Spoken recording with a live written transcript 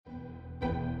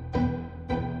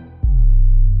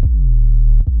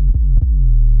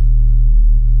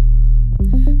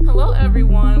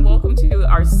everyone. Welcome to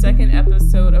our second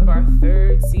episode of our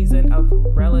third season of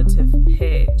Relative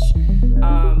Pitch.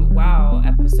 Wow,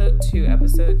 episode two,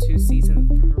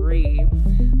 season three.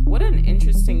 What an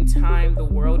interesting time the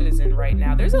world is in right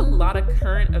now. There's a lot of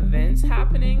current events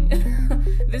happening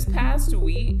this past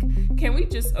week. Can we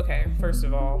just, okay, first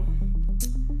of all,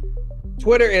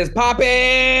 Twitter is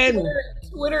popping.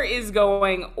 Twitter is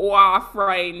going off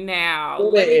right now.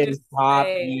 Twitter Let me is just say,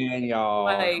 popping, y'all.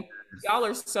 like, y'all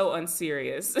are so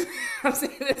unserious. I'm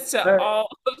saying this to all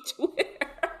of Twitter.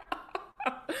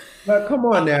 But come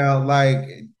on now, like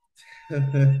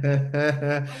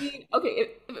I mean, okay,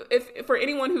 if for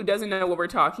anyone who doesn't know what we're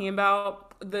talking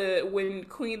about, the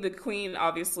queen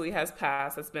obviously has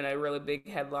passed. That's been a really big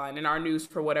headline in our news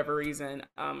for whatever reason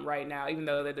right now, even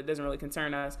though that it doesn't really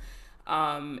concern us.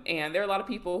 And there are a lot of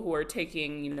people who are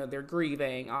taking, they're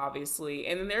grieving, obviously,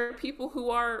 and then there are people who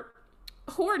are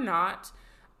not.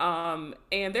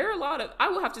 And there are a lot of, I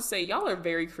will have to say, y'all are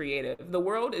very creative. The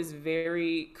world is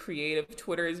very creative.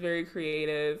 Twitter is very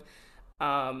creative.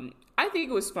 I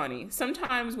think it was funny.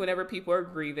 Sometimes whenever people are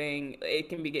grieving, it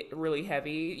can get really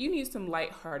heavy. You need some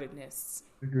lightheartedness.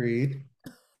 agreed.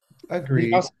 Did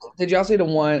Agreed. y'all see the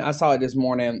one? I saw it this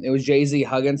morning. It was Jay-Z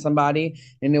hugging somebody,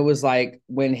 and it was like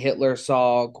when Hitler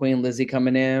saw Queen Lizzie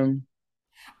coming in.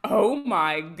 Oh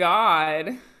my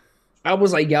God. I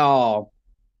was like, y'all,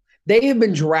 they have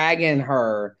been dragging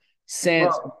her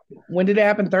since when did it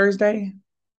happen? Thursday?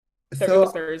 It was So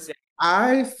Thursday.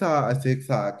 I saw a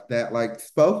TikTok that like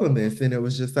spoke on this, and it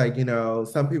was just like,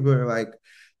 some people are like,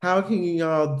 how can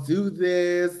y'all do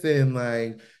this? And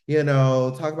like,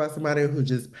 talk about somebody who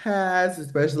just passed,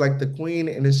 especially like the queen.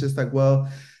 And it's just like, well,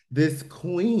 this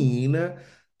queen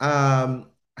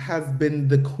has been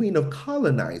the queen of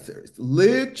colonizers,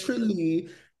 literally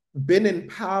been in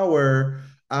power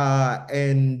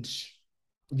and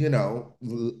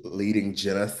leading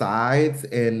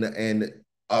genocides and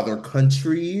other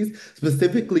countries,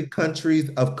 specifically countries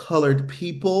of colored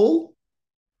people.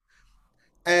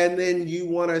 And then you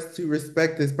want us to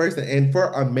respect this person. And for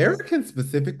Americans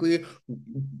specifically,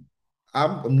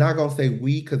 I'm not gonna say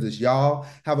we because it's y'all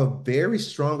have a very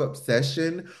strong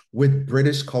obsession with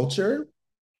British culture.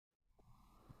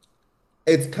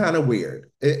 It's kind of weird.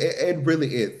 It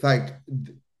really is. Like,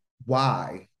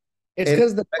 why? It's And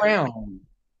because the crown.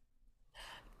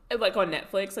 Like on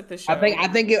Netflix, like the I think show. I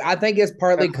think it I think it's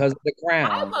partly because of the I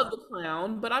crown. love The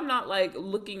Crown, but I'm not like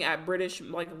looking at British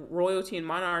like royalty and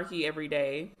monarchy every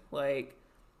day. Like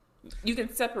you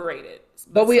can separate it,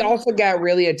 But but we some also got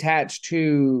really attached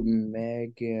to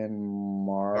Meghan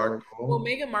Markle. well, Markle.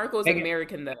 Meghan Markle is Meghan,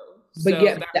 American though, but so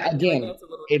yeah, that I feel like again, that's a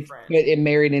little it different. it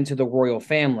married into the royal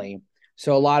family.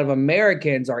 So a lot of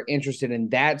Americans are interested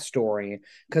in that story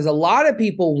because a lot of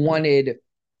people wanted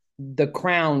the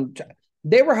crown.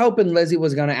 They were hoping Lizzie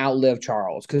was going to outlive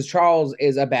Charles because Charles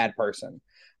is a bad person.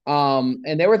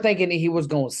 And they were thinking he was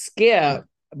going to skip,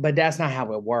 but that's not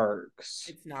how it works.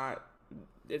 It's not.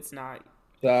 It's not.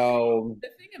 So The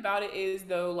thing about it is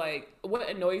though, like what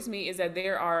annoys me is that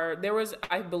there was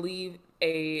I believe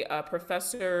a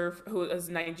professor who is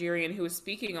Nigerian who was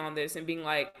speaking on this and being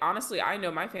like, honestly, I know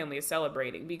my family is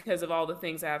celebrating because of all the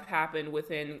things that have happened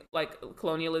within like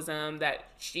colonialism that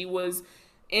she was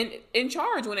in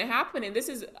charge when it happened. And this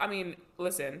is, I mean,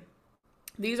 listen,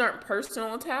 these aren't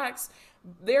personal attacks.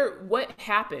 They're what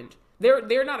happened.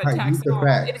 They're not Right, attacks these at are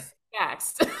all. It is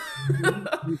facts. facts.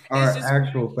 These It's are just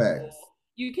actual facts.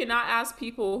 you cannot ask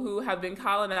people who have been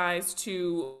colonized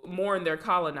to mourn their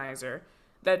colonizer.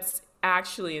 That's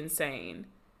actually insane.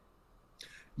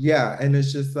 Yeah, and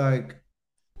it's just like,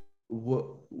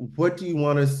 what do you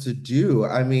want us to do?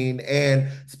 I mean, and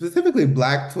specifically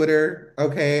Black Twitter,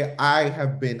 okay, I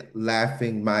have been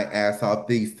laughing my ass off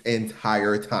this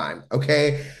entire time,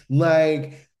 okay?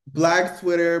 Like Black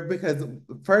Twitter, because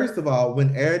first of all,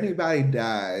 when anybody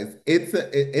dies,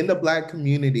 in the Black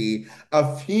community,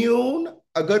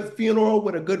 a good funeral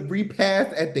with a good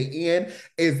repast at the end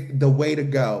is the way to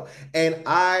go. And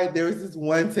there was this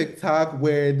one TikTok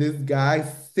where this guy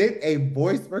sent a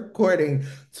voice recording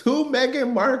to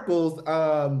Meghan Markle's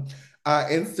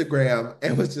Instagram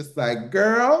and was just like,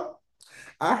 girl,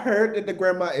 I heard that the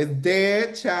grandma is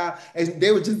dead, child. And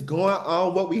they were just going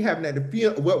on what we having at the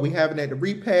funeral, what we having at the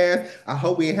repast. I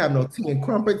hope we ain't have no tea and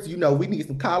crumpets. We need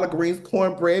some collard greens,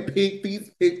 cornbread, pig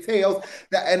feet, pigtails.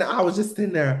 And I was just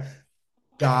sitting there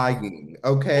dying.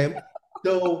 Okay.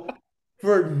 So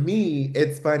for me,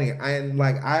 it's funny.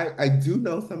 I do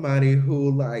know somebody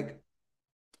who like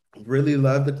really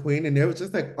loved the queen, and it was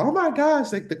just like, oh my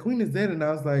gosh, like the queen is dead. And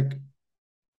I was like,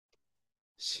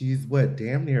 She's what,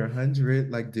 damn near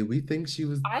 100. Like, did we think she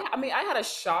was I mean, I had a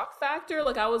shock factor.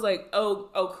 Like I was like, oh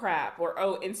crap, or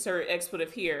oh, insert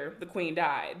expletive here. The queen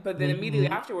died. But then immediately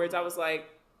Mhm. afterwards, I was like,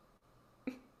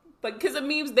 because the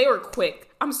memes they were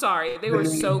quick. I'm sorry, they were They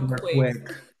so were quick. quick.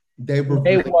 They were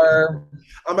They really were.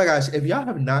 Oh my gosh, if y'all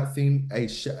have not seen a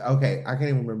show, okay, I can't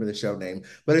even remember the show name,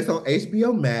 but it's on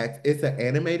HBO Max. It's an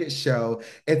animated show.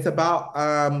 It's about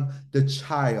the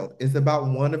child. It's about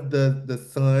one of the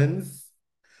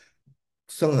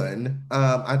son.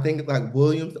 I think like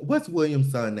Williams. What's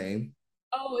William's son name?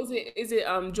 Oh, is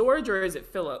it George or is it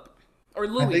Philip or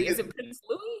I think Louis? Is it's it Prince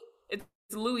Louis? It's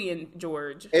Louis and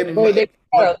George, it I Wait, may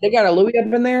think. they got a Louis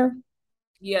up in there?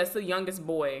 Yes, the youngest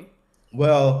boy.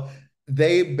 well,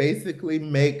 they basically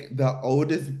make the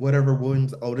oldest, whatever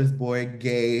William's oldest boy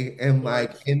gay and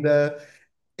like George. in the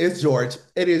It's George.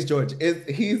 It is George.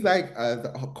 He's like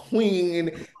a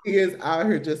queen. He is out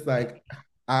here just like,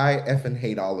 I effing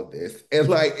hate all of this. And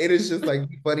like, it is just like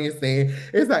the funniest thing.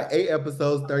 It's like 8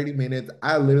 episodes, 30 minutes.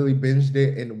 I literally binged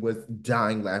it and was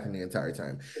dying laughing the entire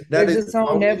time. That Is is this on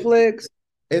only, Netflix?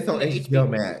 it's On on the HBO HBO.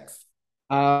 Max.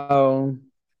 Oh,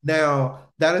 Now,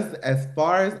 that is as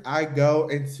far as I go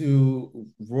into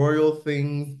royal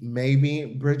things,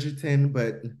 maybe Bridgerton,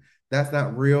 but that's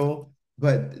not real.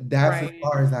 But that's as Right.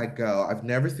 far as I go. I've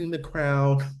never seen The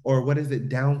Crown or what is it,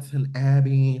 Downton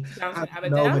Abbey. I Downton don't Abbey.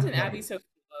 know what Downton that is. Abbey's so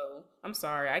slow. I'm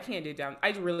sorry, I can't do down. I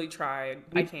really tried.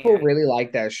 I people can't. really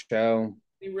like that show.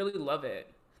 They really love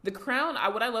it. The Crown,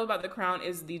 what I love about The Crown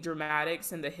is the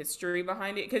dramatics and the history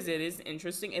behind it because it is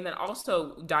interesting. And then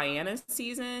also Diana's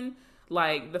season,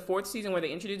 like the fourth season where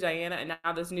they introduced Diana, and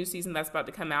now this new season that's about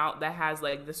to come out that has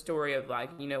like the story of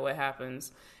like what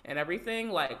happens and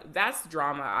everything. Like that's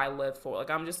drama I live for.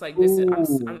 Like I'm just like this is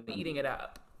Ooh. I'm eating it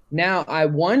up. Now I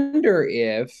wonder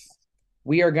if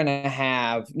we are gonna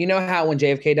have, you know how when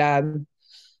JFK died,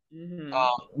 Hmm.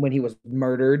 when he was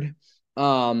murdered,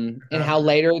 and Uh, how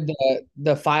later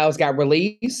the files got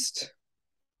released.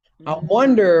 I Hmm.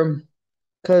 wonder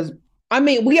because I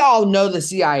mean we all know the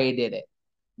CIA did it.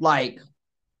 Like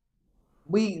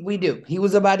we do. He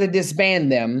was about to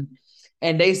disband them,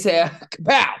 and they said,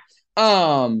 "Pow."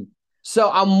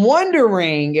 So I'm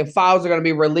wondering if files are going to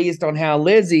be released on how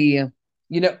Lizzie,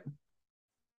 you know,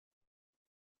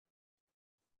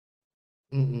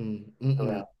 mm-mm,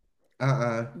 mm-mm,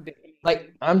 uh-uh.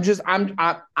 like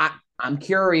I'm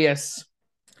curious.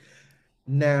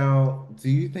 Now, do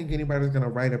you think anybody's gonna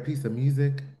write a piece of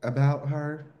music about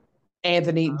her?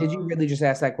 Anthony, did you really just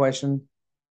ask that question?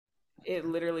 It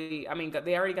literally, I mean,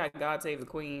 they already got God Save the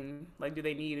Queen. Like, do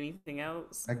they need anything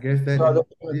else? I guess that So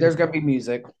is there's it. going to be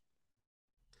music.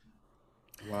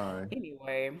 Why?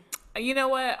 Anyway, you know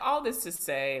what? All this to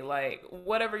say, like,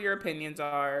 whatever your opinions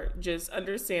are, just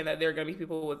understand that there are going to be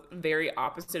people with very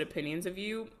opposite opinions of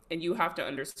you, and you have to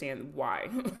understand why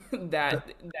that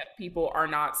people are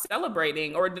not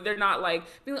celebrating or they're not like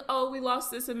being like, oh, we lost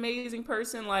this amazing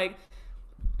person. Like,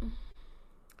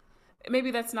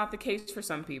 maybe that's not the case for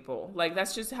some people. Like,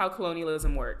 that's just how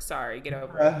colonialism works. Sorry, get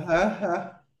over it.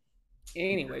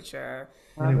 Anyway, Chad.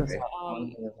 How does Anyway,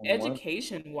 colonialism work?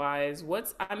 Education wise,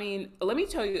 I mean, let me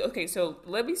tell you, okay, so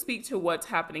let me speak to what's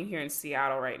happening here in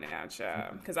Seattle right now,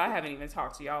 because I haven't even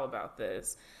talked to y'all about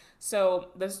this. So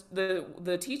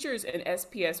the teachers in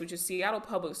SPS, which is Seattle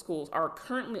Public Schools, are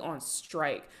currently on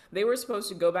strike. They were supposed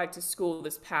to go back to school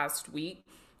this past week.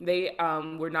 They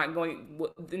were not going.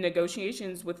 The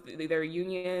negotiations with their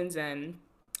unions and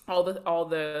all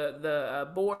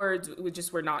the boards we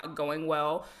just were not going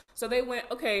well. So they went,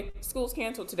 okay, school's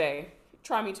canceled today.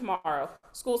 Try me tomorrow.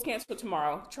 School's canceled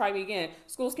tomorrow. Try me again.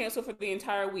 School's canceled for the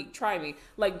entire week. Try me.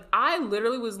 Like I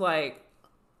literally was like,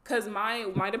 because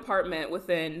my department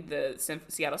within the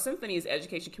Seattle Symphony is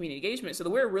education community engagement, so that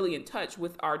we're really in touch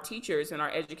with our teachers and our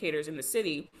educators in the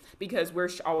city because we're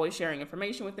always sharing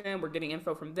information with them. We're getting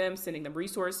info from them, sending them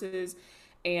resources,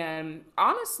 and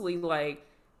honestly, like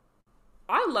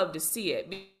I love to see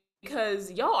it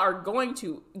because y'all are going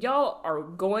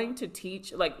to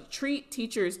teach like treat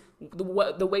teachers the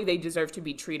way they deserve to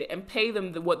be treated and pay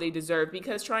them what they deserve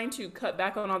because trying to cut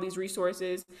back on all these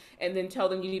resources and then tell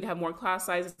them you need to have more class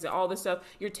sizes and all this stuff,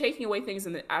 you're taking away things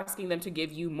and then asking them to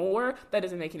give you more. That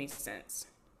doesn't make any sense.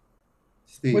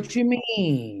 speak. What you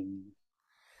mean?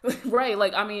 Right,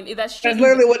 like I mean that That's shouldn't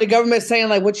literally what the government's saying.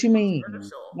 Like, what you mean?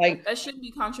 controversial. Like, That shouldn't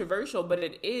be controversial, but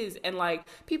it is. And like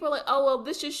people are like, oh well,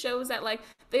 this just shows that like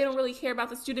they don't really care about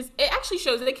the students. It actually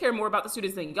shows that they care more about the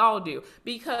students than y'all do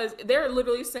because they're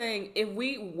literally saying if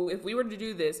we were to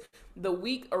do this, the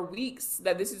week or weeks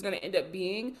that this is going to end up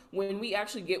being when we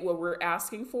actually get what we're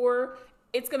asking for.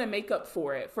 it's going to make up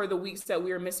for it for the weeks that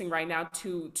we are missing right now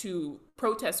to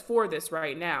protest for this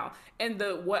right now. And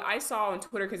the what I saw on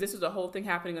Twitter, because this was a whole thing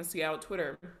happening on Seattle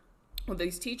Twitter with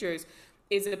these teachers,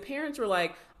 is the parents were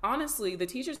like, honestly, the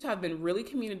teachers have been really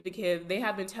communicative. They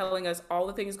have been telling us all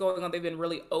the things going on. They've been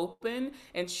really open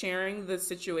and sharing the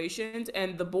situations.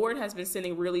 And the board has been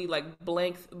sending really like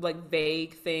blank, like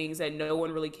vague things that no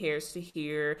one really cares to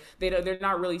hear. They're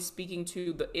not really speaking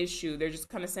to the issue. They're just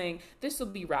kind of saying this will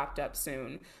be wrapped up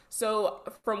soon. So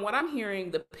from what I'm hearing,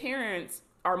 the parents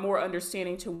are more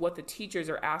understanding to what the teachers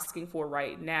are asking for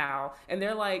right now. And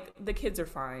they're like, the kids are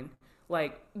fine.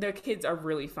 Like their kids are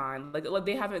really fine. Like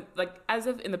they haven't, like, as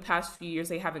of in the past few years,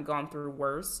 they haven't gone through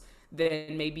worse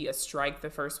than maybe a strike the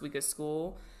first week of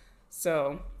school.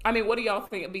 So I mean, what do y'all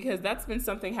think? Because that's been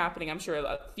something happening, I'm sure,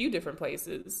 a few different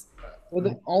places. Well,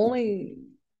 the only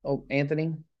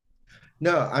Anthony.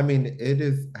 No, I mean, it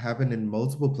has happened in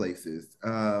multiple places.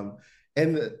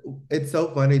 It's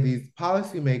so funny, these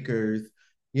policymakers,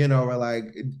 are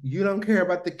like, you don't care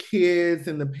about the kids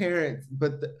and the parents,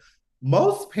 but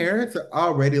most parents are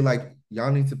already like,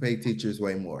 y'all need to pay teachers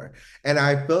way more. And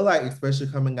I feel like, especially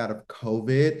coming out of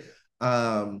COVID,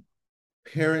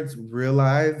 parents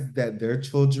realize that their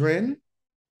children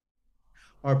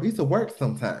are a piece of work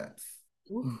sometimes.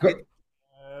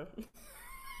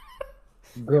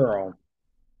 Girl.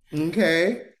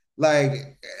 Okay. But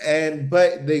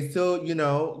they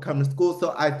still, come to school.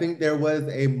 So I think there was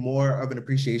a more of an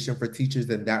appreciation for teachers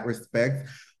in that respect.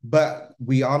 But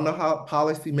we all know how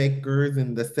policymakers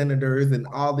and the senators and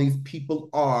all these people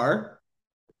are.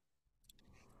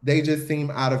 They just seem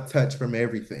out of touch from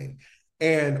everything.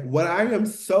 And what I am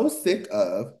so sick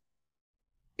of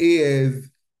is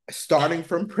starting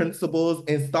from principals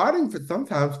and starting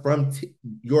sometimes from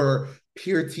your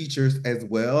peer teachers as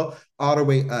well, all the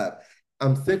way up.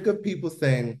 I'm sick of people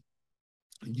saying,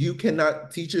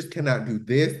 teachers cannot do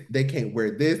this, they can't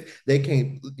wear this, they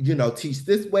can't, teach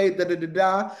this way,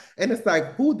 da-da-da-da. And it's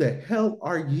like, who the hell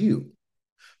are you?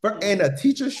 And a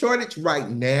teacher shortage right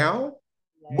now,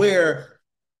 where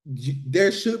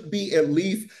there should be at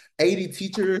least 80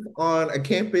 teachers on a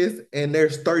campus and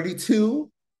there's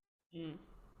 32.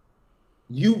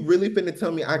 You really finna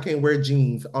tell me I can't wear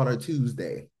jeans on a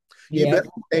Tuesday? You better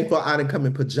be thankful I didn't come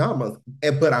in pajamas,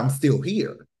 but I'm still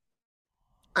here.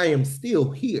 I am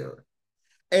still here.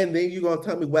 And then you're gonna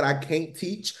tell me what I can't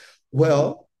teach?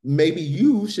 Well, maybe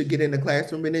you should get in the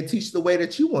classroom and then teach the way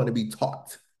that you want to be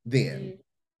taught then.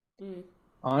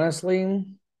 Honestly,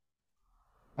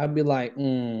 I'd be like,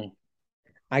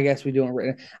 I guess we're doing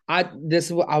right. I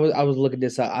was looking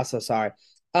this up. I'm so sorry.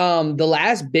 The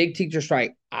last big teacher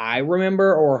strike I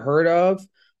remember or heard of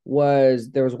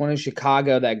there was one in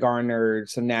Chicago that garnered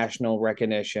some national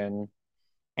recognition.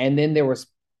 And then there was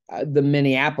the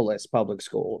Minneapolis public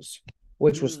schools,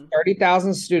 which was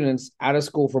 30,000 students out of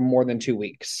school for more than 2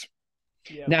 weeks.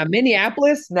 Yep. Now,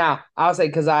 Minneapolis, I'll say,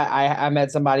 because I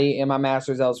met somebody in my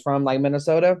master's that was from like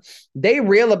Minnesota. They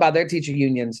real about their teacher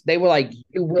unions. They were like,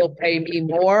 you will pay me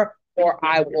more or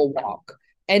I will walk.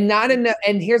 And not enough.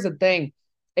 And here's the thing.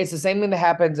 It's the same thing that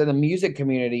happens in the music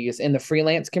communities, in the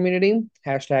freelance community,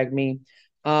 #me.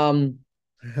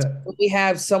 We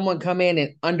have someone come in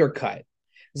and undercut.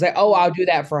 It's like, oh, I'll do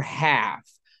that for half.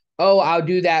 Oh, I'll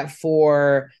do that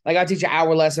for, like, I'll teach an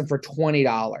hour lesson for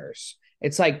 $20.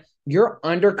 It's like, you're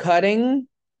undercutting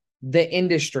the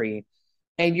industry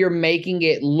and you're making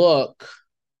it look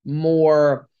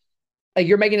more, like,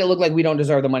 you're making it look like we don't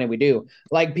deserve the money we do.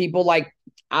 Like, people like,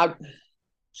 I'm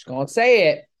just going to say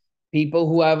it, people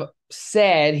who have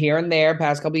said here and there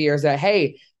past couple of years that,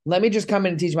 hey, let me just come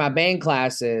in and teach my band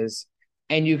classes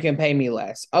and you can pay me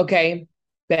less. Okay,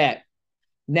 bet.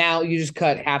 Now you just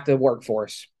cut half the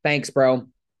workforce. Thanks, bro.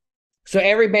 So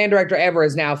every band director ever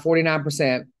is now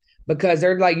 49% because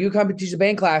they're like, you come and teach the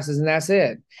band classes and that's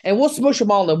it. And we'll smush them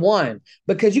all in one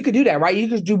because you could do that, right? You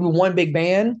could do one big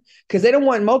band because they don't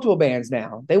want multiple bands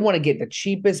now. They want to get the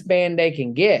cheapest band they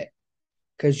can get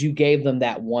because you gave them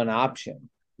that one option.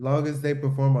 Long as they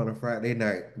perform on a Friday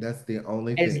night, that's the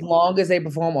only thing. As long as they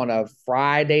perform on a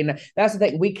Friday night, that's the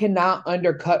thing. We cannot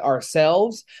undercut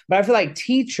ourselves, but I feel like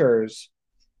teachers,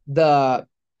 I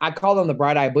call them the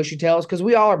bright-eyed bushy-tails because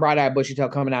we all are bright-eyed bushy-tail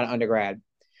coming out of undergrad.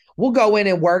 We'll go in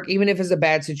and work even if it's a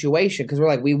bad situation because we're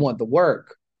like, we want the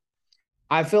work.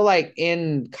 I feel like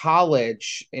in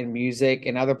college, in music,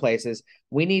 and other places,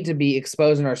 we need to be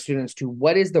exposing our students to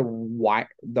what is the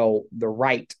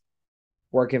right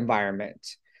work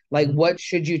environment. Like, what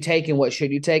should you take and what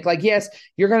should you take? Like, yes,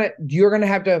 you're gonna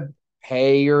have to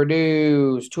pay your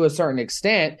dues to a certain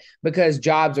extent because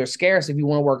jobs are scarce if you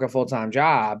want to work a full-time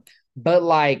job. but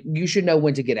like you should know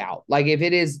when to get out. Like if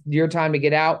it is your time to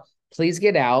get out, please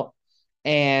get out.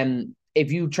 And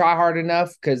if you try hard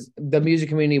enough, because the music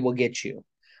community will get you.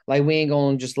 Like we ain't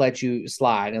gonna just let you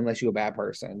slide unless you're a bad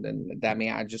person. Then that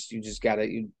mean you just gotta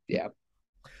yeah.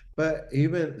 But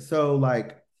even so,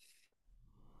 like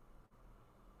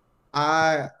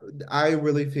I I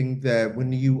really think that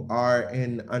when you are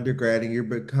in undergrad and you're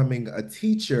becoming a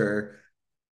teacher,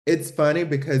 it's funny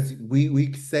because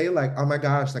we say like, oh my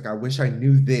gosh, like I wish I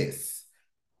knew this.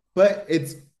 But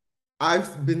it's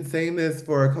I've been saying this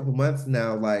for a couple months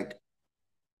now, like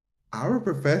our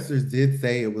professors did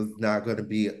say it was not going to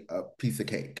be a piece of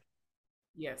cake.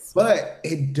 Yes. But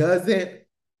it doesn't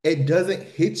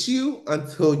hit you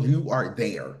until you are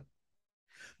there.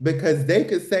 Because they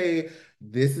could say,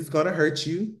 this is going to hurt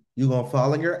you. You're going to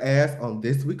fall on your ass on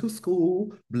this week of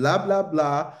school, blah, blah,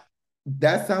 blah.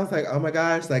 That sounds like, oh my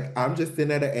gosh, like I'm just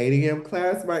in at an 8 a.m.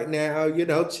 class right now,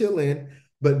 chilling.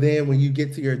 But then when you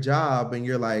get to your job and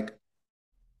you're like,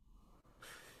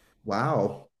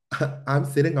 wow, I'm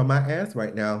sitting on my ass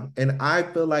right now. And I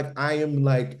feel like I am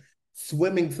like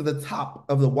swimming to the top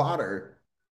of the water.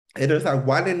 And it's like,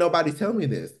 why didn't nobody tell me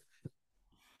this?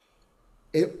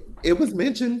 It was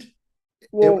mentioned. It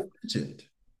was Well, mentioned.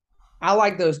 I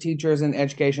like those teachers in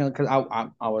education because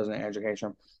I was in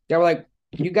education. They were like,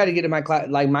 you got to get in my class.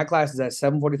 Like my class is at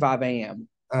 7:45 a.m.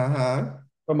 Uh-huh.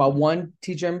 from my one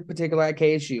teacher in particular at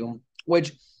KSU,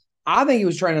 which I think he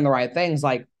was training the right things.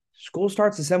 Like school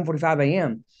starts at 7:45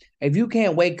 a.m. If you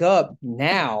can't wake up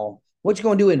now, what you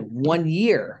gonna do in 1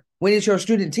 year when it's your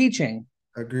student teaching?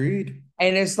 Agreed.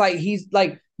 And it's like he's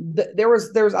like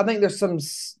there's I think there's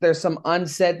some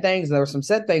unsaid things. There were some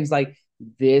said things like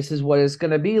this is what it's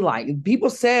gonna be like. People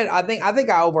said I think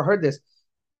I overheard this.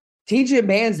 Teaching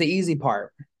band's the easy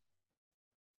part.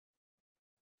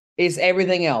 It's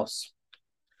everything else.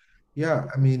 Yeah,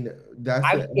 I mean, that's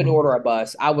I it. I could mean, order a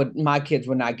bus. My kids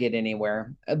would not get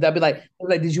anywhere. They'll be like,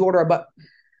 did you order a bus?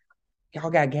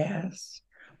 Y'all got gas.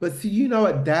 but see, you know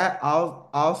what? That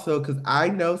also because I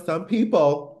know some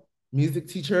people, music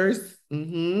teachers.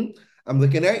 I'm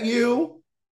looking at you,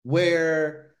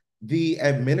 where the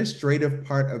administrative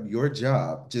part of your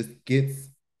job just gets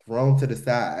thrown to the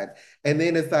side, and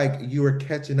then it's like you are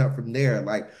catching up from there.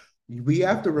 Like we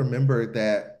have to remember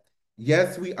that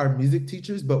yes, we are music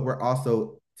teachers, but we're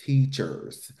also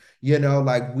teachers.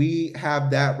 Like we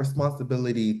have that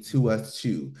responsibility to us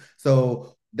too.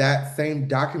 So that same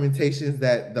documentations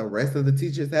that the rest of the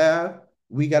teachers have,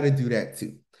 we got to do that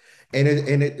too. And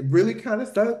it really kind of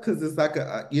sucks because it's like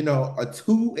a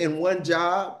two-in-one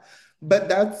job, but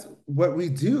that's what we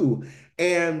do.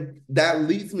 And that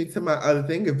leads me to my other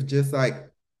thing of just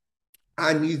like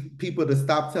I need people to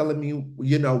stop telling me,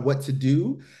 what to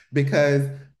do because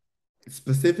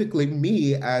specifically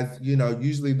me as,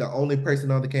 usually the only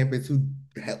person on the campus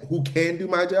who can do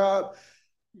my job,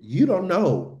 you don't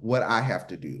know what I have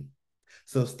to do.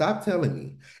 So stop telling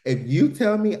me. If you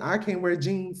tell me I can't wear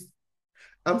jeans,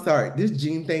 I'm sorry. This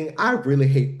jean thing, I really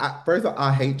hate. First of all,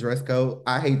 I hate dress code.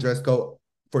 I hate dress code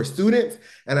for students,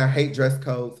 and I hate dress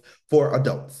codes for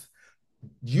adults.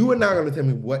 You are not going to tell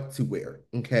me what to wear.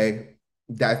 Okay.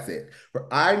 That's it.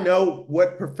 For I know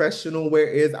what professional wear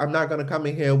is. I'm not going to come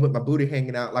in here with my booty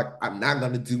hanging out. Like, I'm not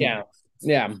going to do. Yeah.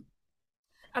 Yeah.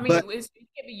 I mean, But it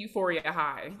can't be Euphoria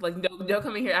High. Like, don't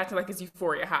come in here acting like it's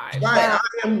Euphoria High. right, Well,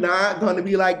 I am not going to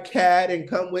be like Cat and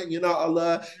come with, a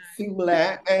la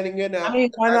singlet and, I mean,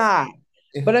 why not?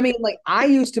 But I mean, like, I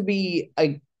used to be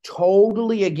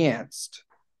totally against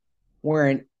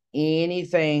wearing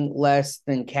anything less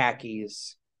than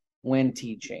khakis when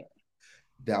teaching.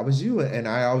 that was you. And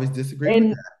I always disagree with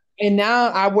And that. and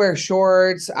now I wear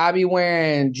shorts. I be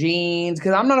wearing jeans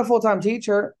because I'm not a full-time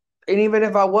teacher. And even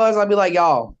if I was, I'd be like,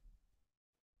 y'all,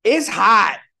 it's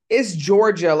hot. It's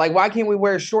Georgia. Like, why can't we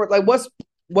wear shorts? Like,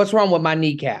 what's wrong with my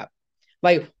kneecap?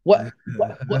 Like, what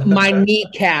my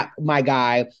kneecap, my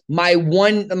guy, my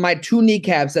two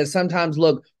kneecaps that sometimes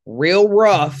look real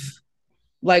rough.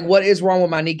 Like, what is wrong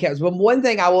with my kneecaps? But one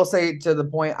thing I will say to the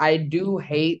point, I do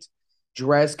hate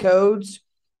dress codes,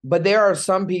 but there are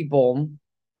some people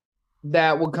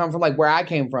that would come from like where I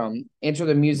came from, enter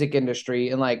the music industry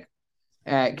and like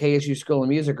at KSU School of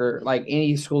Music or like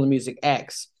any School of Music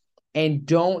X and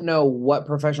don't know what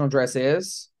professional dress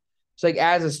is. So like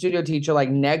as a studio teacher, like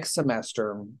next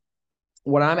semester,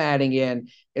 what I'm adding in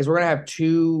is we're gonna have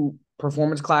two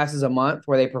performance classes a month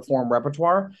where they perform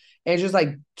repertoire. And it's just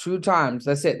like 2 times.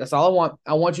 That's it. That's all I want.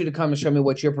 I want you to come and show me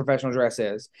what your professional dress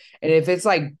is. And if it's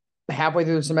like halfway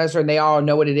through the semester and they all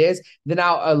know what it is, then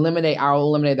I'll eliminate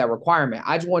that requirement.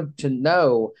 I just want to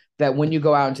know that when you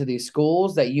go out into these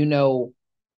schools that you know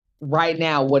right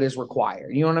now what is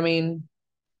required. You know what I mean?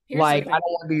 Here's the Like thing. I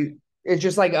don't want to be. It's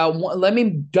just like let me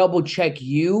double check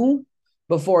you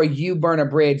before you burn a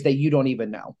bridge that you don't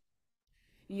even know.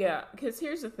 Yeah, because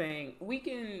here's the thing: we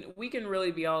can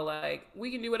really be all like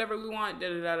we can do whatever we want, da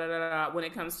da da da da, da, when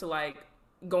it comes to like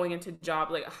going into job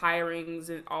like hirings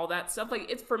and all that stuff. Like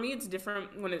it's for me, it's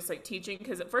different when it's like teaching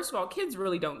because first of all, kids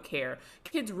really don't care.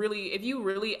 Kids really, if you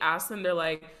really ask them, they're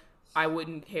like, I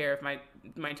wouldn't care if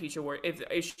my teacher were if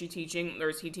is she teaching or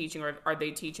is he teaching or are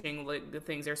they teaching like the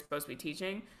things they're supposed to be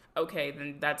teaching. Okay,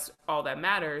 then that's all that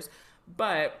matters.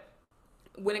 But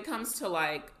when it comes to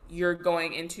like you're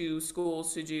going into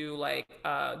schools to do like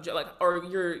or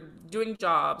you're doing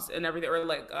jobs and everything or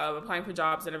like applying for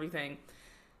jobs and everything,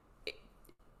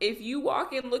 if you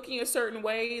walk in looking a certain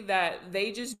way that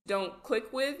they just don't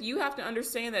click with, you have to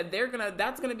understand that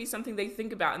that's gonna be something they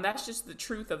think about, and that's just the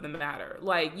truth of the matter.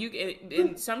 Like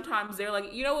and sometimes they're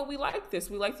like, you know what, we like this,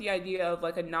 we like the idea of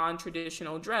like a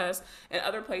non-traditional dress, and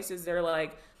other places they're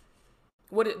like,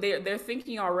 they're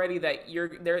thinking already that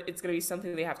you're there. It's gonna be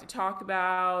something they have to talk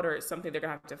about, or it's something they're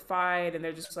gonna have to fight, and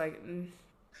they're just like,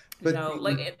 But no,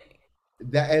 like it.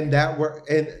 that work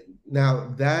and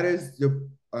now that is the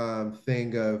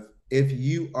thing of if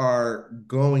you are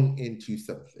going into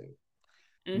something.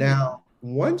 Mm-hmm. Now,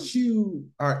 once you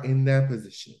are in that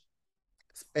position,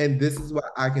 and this is what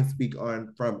I can speak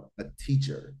on from a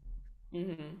teacher.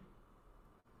 Mm-hmm.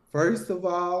 First of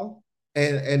all,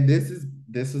 and this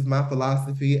is my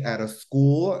philosophy at a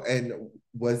school, and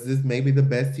was this maybe the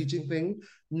best teaching thing?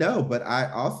 No, but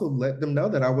I also let them know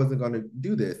that I wasn't going to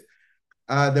do this.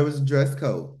 There was a dress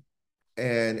code,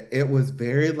 and it was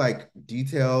very like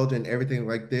detailed and everything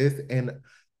like this. And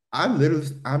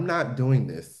I'm not doing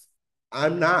this.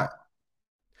 I'm not.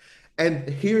 And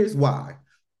here's why.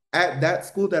 At that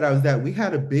school that I was at, we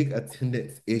had a big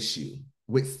attendance issue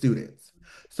with students.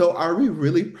 So are we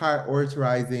really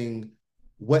prioritizing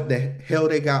what the hell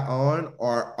they got on,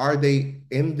 or are they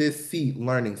in this seat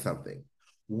learning something?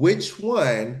 Which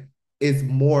one is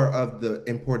more of the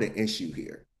important issue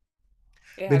here?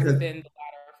 It has Because been the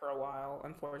latter for a while,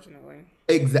 unfortunately.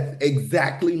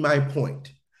 exactly my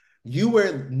point. You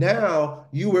were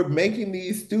making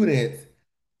these students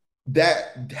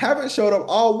that haven't showed up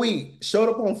all week, showed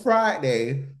up on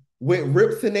Friday with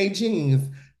rips in their jeans.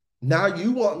 Now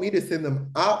you want me to send them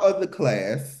out of the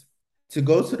class to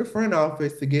go to the front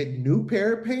office to get new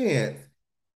pair of pants.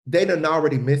 They done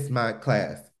already missed my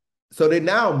class. So they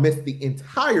now missed the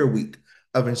entire week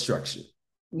of instruction.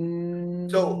 Mm,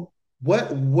 So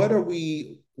what are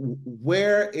we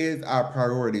where is our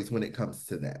priorities when it comes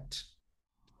to that?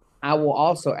 I will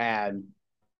also add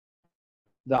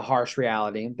the harsh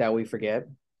reality that we forget.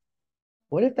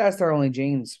 What if that's their only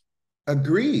genes?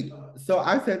 Agreed. So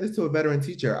I said this to a veteran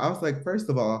teacher. I was like, first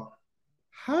of all,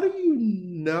 how do you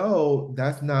know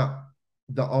that's not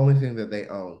the only thing that they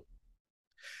own?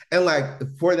 And like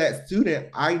for that student,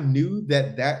 I knew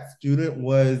that that student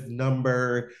was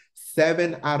number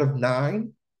 7 out of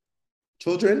 9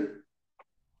 children.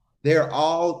 They're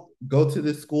all go to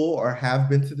this school or have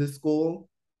been to this school.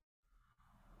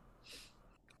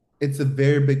 It's a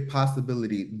very big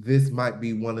possibility this might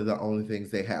be one of the only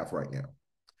things they have right now.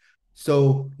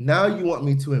 So now you want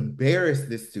me to embarrass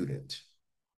this student.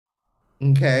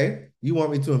 Okay. You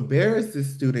want me to embarrass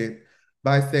this student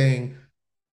by saying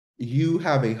you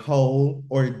have a hole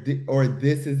or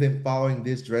this isn't following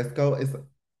this dress code.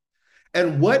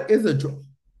 And what is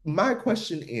my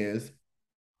question is,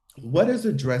 what is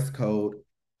a dress code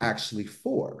actually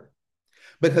for?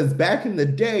 Because back in the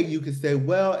day, you could say,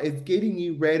 well, it's getting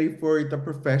you ready for the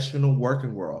professional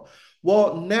working world.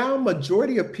 Well, now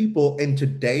majority of people in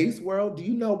today's world, do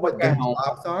you know Work what their at home.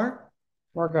 jobs are?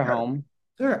 Work at They're, home.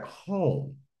 they're at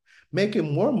home,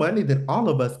 making more money than all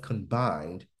of us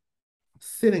combined,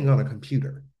 sitting on a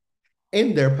computer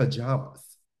in their pajamas.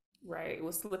 Right,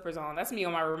 with slippers on. That's me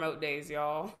on my remote days,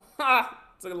 y'all.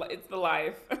 It's the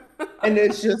life. And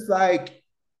it's just like,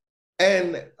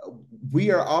 and we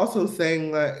are also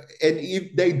saying like, and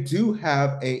if they do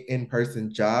have a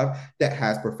in-person job that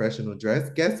has professional dress,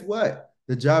 guess what?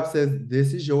 The job says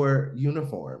this is your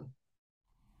uniform.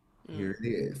 Mm. Here it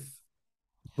is.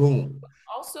 Boom.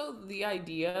 Also, the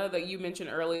idea that you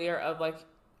mentioned earlier of like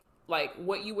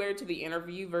what you wear to the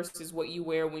interview versus what you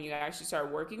wear when you actually start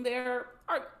working there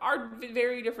are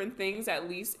very different things, at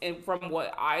least and from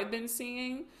what I've been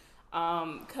seeing.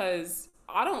 Because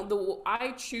I don't the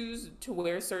I choose to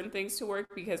wear certain things to work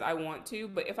because I want to,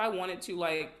 but if I wanted to,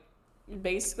 like,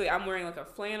 basically I'm wearing like a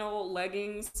flannel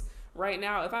leggings right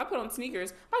now. If I put on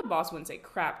sneakers, my boss wouldn't say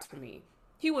crap to me.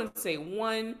 He wouldn't say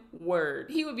one word.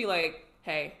 He would be like,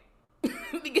 hey,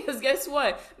 Because guess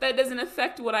what? That doesn't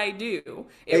affect what I do.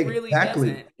 It really Exactly.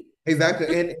 doesn't. Exactly.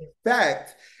 And in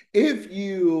fact, if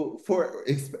you,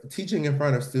 teaching in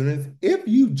front of students, if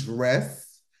you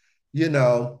dress, you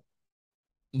know,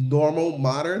 normal,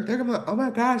 modern, they're gonna be like, oh my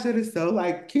gosh, that is so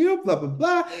like cute, blah, blah,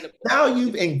 blah. Now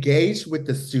you've engaged with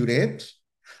the student.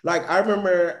 Like I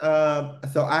remember,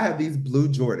 so I have these blue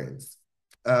Jordans.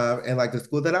 And like the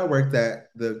school that I worked at,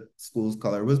 the school's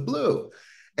color was blue.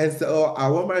 And so I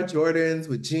wore my Jordans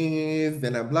with jeans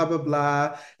and blah, blah,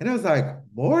 blah. And I was like,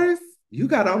 Morris, you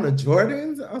got on the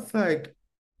Jordans? I was like,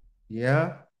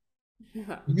 yeah.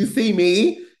 You see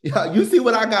me? Yeah, you see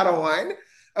what I got on?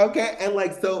 Okay. And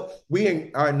like, so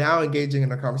we are now engaging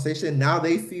in a conversation. Now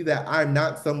they see that I'm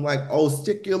not some like, oh,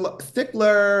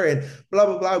 stickler and blah,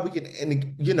 blah, blah. We can,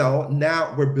 and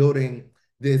now we're building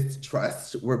this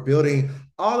trust. We're building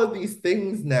all of these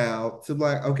things now to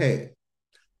like, okay,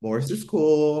 Morris is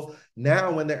cool.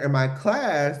 Now, when they're in my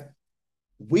class,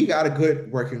 we got a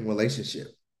good working relationship.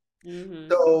 Mm-hmm.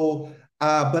 So,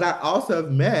 but I also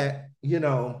have met,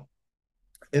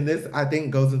 and this I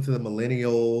think goes into the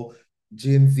millennial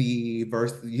Gen Z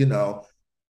versus,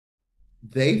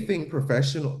 they think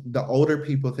professional, the older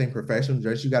people think professional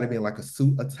dress, you got to be in like a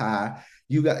suit, a tie.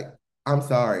 I'm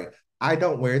sorry, I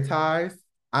don't wear ties.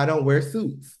 I don't wear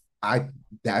suits.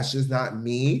 That's just not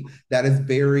me. That is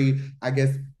very, I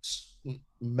guess,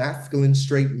 masculine,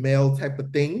 straight male type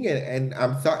of thing. And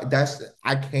I'm sorry,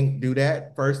 I can't do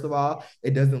that. First of all,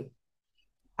 it doesn't.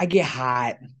 I get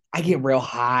hot. I get real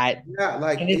hot. Yeah,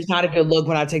 like And it's not a good look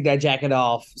when I take that jacket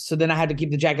off. So then I had to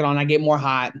keep the jacket on. I get more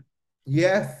hot.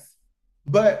 yes.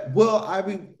 But will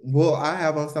I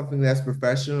have on something that's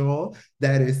professional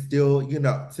that is still,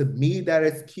 to me that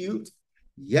is cute?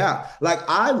 Yeah. Like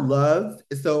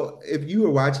so if you were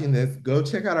watching this, go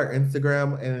check out our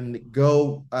Instagram and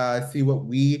go see what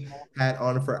we had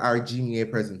on for our GMA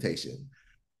presentation.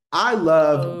 I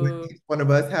loved what each one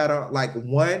of us had on. Like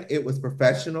one, it was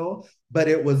professional, but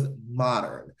it was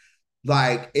modern.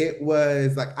 Like it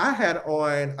was like I had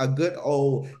on a good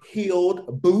old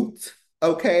heeled boot.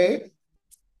 Okay.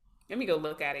 Let me go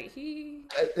look at it.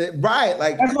 Right.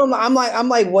 Like That's what I'm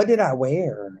like, what did I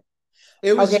wear?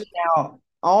 it was Okay, now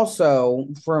also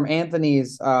from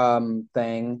Anthony's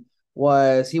thing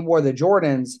was he wore the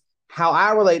Jordans. How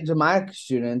I relate to my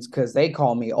students, because they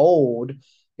call me old,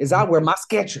 is I wear my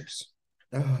Skechers.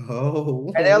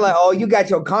 And they're oh like, "Oh, you got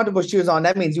your comfortable shoes on.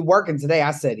 That means you working today."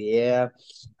 I said, "Yeah,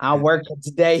 I'm working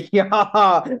today. Yeah,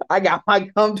 I got my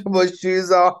comfortable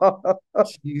shoes on."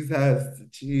 Jesus.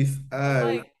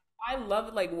 Like I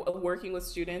love like working with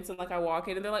students and like I walk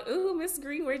in and they're like, "Ooh, Miss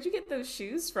Green, where'd you get those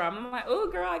shoes from?" And I'm like, "Oh,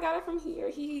 girl, I got it from here."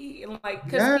 And like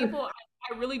because Yes.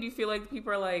 I really do feel like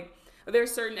people are like, there are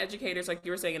certain educators, like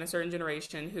you were saying, in a certain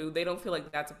generation who they don't feel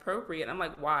like that's appropriate. I'm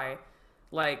like, why?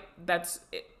 Like that's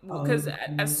because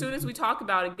as soon as we talk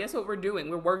about it, guess what we're doing?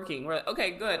 We're working. We're like,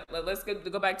 okay, good. Let's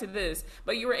go back to this.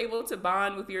 But you were able to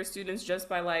bond with your students just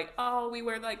by like, oh, we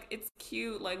wear like it's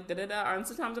cute, like da da da. And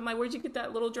sometimes I'm like, where'd you get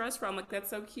that little dress from? Like that's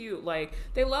so cute. Like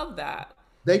they love that,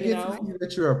 They you get to know? see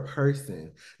that you're a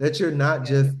person, that you're not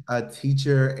just a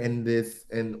teacher in this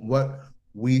and what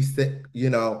we say,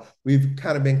 we've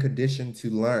kind of been conditioned to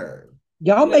learn.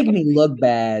 Y'all Yeah. making me look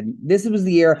bad. This was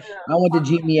the year I went to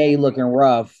GMA looking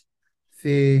rough.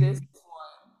 See, This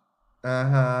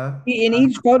uh-huh. In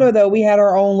each photo, though, we had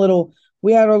our little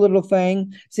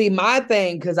thing. See, my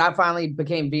thing, because I finally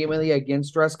became vehemently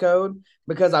against dress code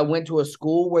because I went to a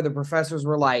school where the professors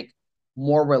were like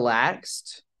more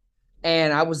relaxed.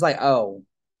 And I was like, oh,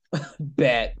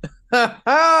 bet.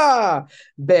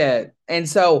 Bet. And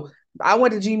so I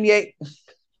went to GMA.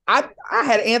 I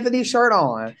had Anthony's shirt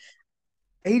on.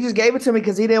 He just gave it to me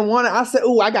because he didn't want it. I said,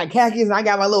 "Oh, I got khakis and I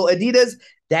got my little Adidas.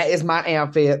 That is my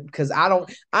outfit because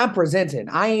I'm presenting.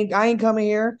 I ain't coming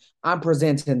here. I'm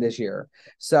presenting this year.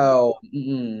 So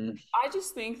I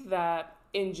just think that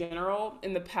in general,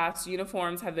 in the past,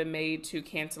 uniforms have been made to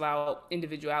cancel out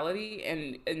individuality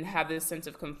and have this sense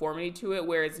of conformity to it.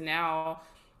 Whereas now,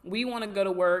 we want to go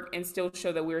to work and still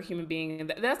show that we're a human being.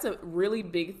 And that's a really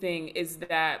big thing. Is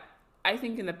that I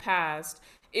think in the past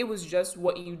it was just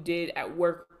what you did at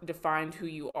work defined who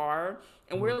you are.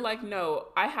 And we're like, no,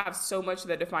 I have so much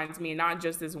that defines me, not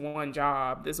just this one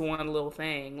job, this one little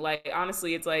thing. Like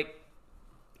honestly, it's like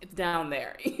it's down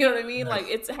there. You know what I mean? Like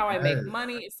Yes, it's how I make yes.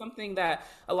 money. It's something that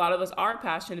a lot of us are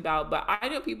passionate about. But I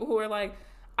know people who are like,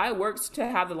 I worked to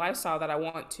have the lifestyle that I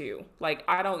want to. Like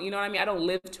I don't, you know what I mean? I don't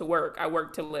live to work. I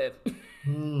work to live.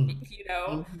 Mm. You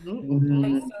know? Mhm, And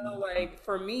mhm. mm, so like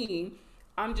for me,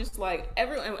 I'm just like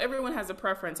everyone has a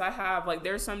preference. I have like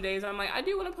there's some days I'm like I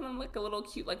do want to put on like a little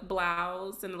cute like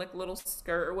blouse and like a little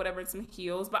skirt or whatever and some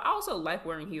heels, but I also like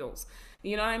wearing heels.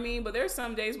 You know what I mean? But there's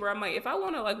some days where I'm like if I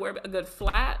want to like wear a good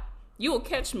flat, you will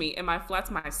catch me in my flats,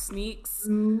 my sneaks,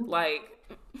 Do like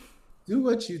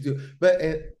what you do. But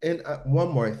one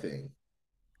more thing,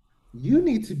 you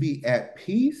need to be at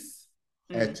peace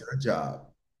mm, at your job.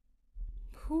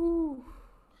 whew,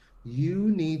 You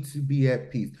need to be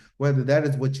at peace, whether that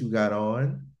is what you got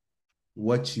on,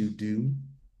 what you do,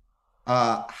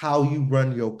 how you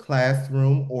run your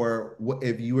classroom, or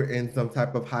if you were in some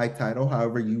type of high title,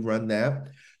 however you run that.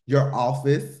 Your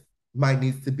office might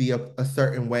need to be a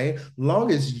certain way,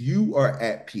 long as you are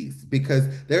at peace, because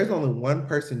there's only one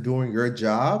person doing your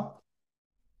job.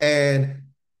 And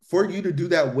for you to do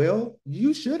that well,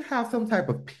 you should have some type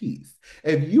of peace.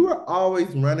 If you are always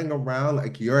running around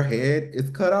like your head is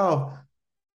cut off,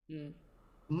 mm,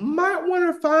 might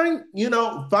want to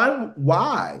find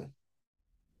why.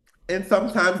 And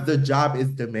sometimes the job is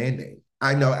demanding.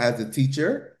 I know as a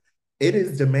teacher, it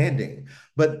is demanding,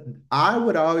 but I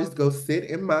would always go sit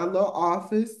in my little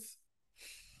office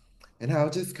and I'll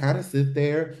just kind of sit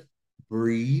there,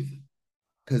 breathe,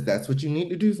 because that's what you need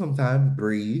to do sometimes,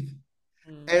 breathe,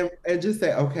 mm, and just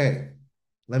say, okay,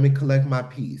 let me collect my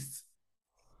peace.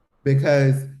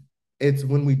 Because it's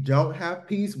when we don't have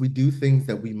peace, we do things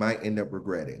that we might end up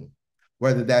regretting,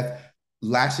 whether that's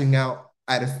lashing out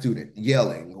at a student,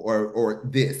 yelling, or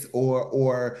this,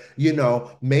 or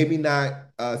maybe not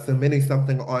submitting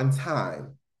something on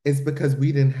time. It's because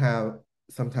we didn't have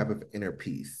some type of inner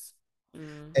peace.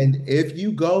 mm, And if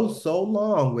you go so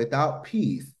long without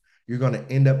peace, you're going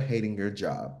to end up hating your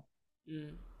job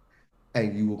mm.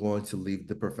 and you are going to leave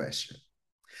the profession.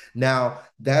 Now,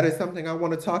 that is something I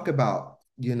want to talk about.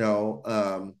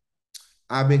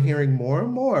 I've been hearing more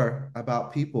and more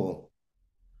about people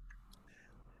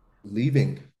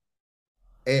leaving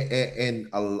in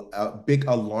a big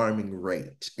alarming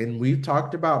rate. And we've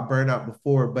talked about burnout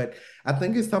before, but I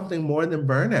think it's something more than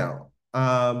burnout.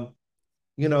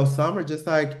 Some are just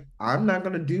like, I'm not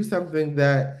going to do something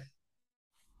that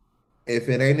if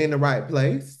it ain't in the right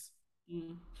place,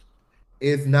 Mm.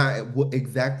 it's not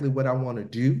exactly what I want to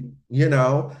do.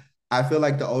 I feel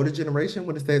like the older generation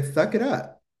would have said, suck it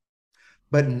up.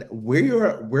 But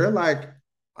we're like,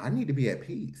 I need to be at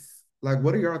peace. Like,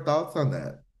 what are your thoughts on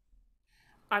that?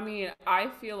 I mean, I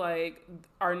feel like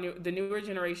the newer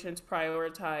generations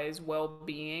prioritize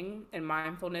well-being and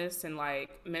mindfulness and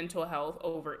like mental health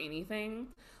over anything.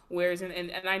 Whereas, and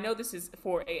I know this is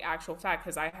for a actual fact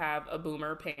because I have a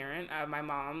boomer parent, my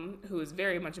mom, who is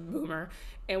very much a boomer,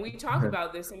 and we talk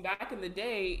about this. And back in the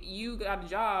day, you got a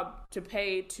job to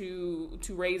pay to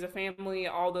raise a family,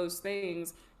 all those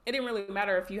things. It didn't really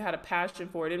matter if you had a passion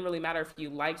for it. It didn't really matter if you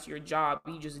liked your job.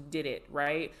 You just did it,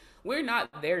 right? We're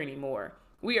not there anymore.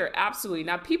 We are absolutely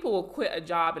now. People will quit a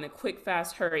job in a quick,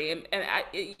 fast hurry, and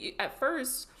at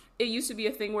first it used to be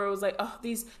a thing where it was like, oh,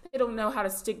 these they don't know how to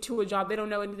stick to a job. They don't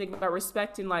know anything about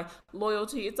respect and like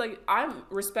loyalty. It's like I'm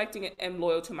respecting and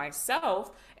loyal to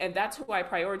myself, and that's who I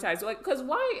prioritize. Like, because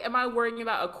why am I worrying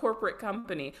about a corporate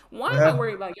company? Why am I Yeah.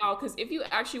 worried about y'all? Because if you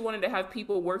actually wanted to have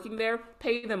people working there,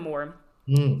 pay them more.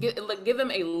 Mm. Give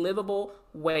them a livable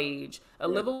wage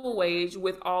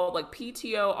with all like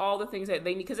PTO, all the things that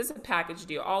they need because it's a package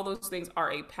deal. All those things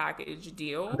are a package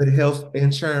deal. Good health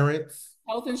insurance.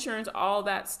 Health insurance, all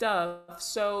that stuff.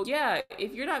 So yeah,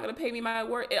 if you're not gonna pay me my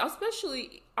work,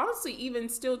 especially honestly, even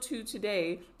still to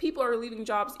today, people are leaving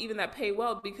jobs even that pay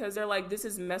well because they're like, this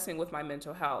is messing with my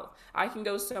mental health. I can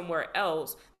go somewhere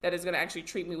else that is gonna actually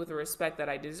treat me with the respect that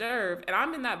I deserve, and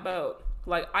I'm in that boat.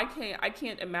 Like I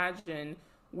can't imagine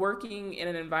working in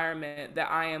an environment that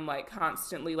I am like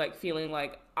constantly like feeling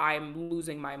like I'm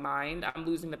losing my mind. I'm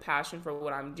losing the passion for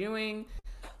what I'm doing.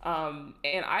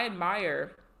 And I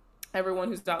admire everyone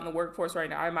who's out in the workforce right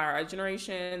now. I admire our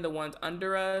generation, the ones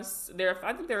under us.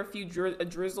 I think there are a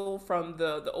drizzle from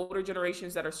the older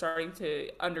generations that are starting to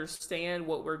understand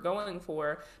what we're going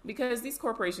for because these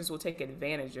corporations will take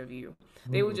advantage of you.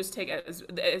 They will Mm. just take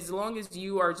as long as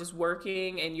you are just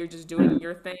working and you're just doing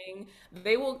your thing,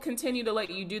 they will continue to let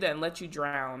you do that and let you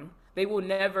drown. They will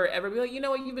never ever be like, you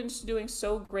know what, you've been just doing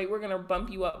so great. We're gonna bump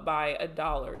you up by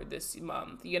 $1 this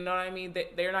month. You know what I mean?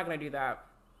 They're not gonna do that.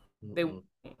 They Mm-mm.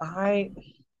 I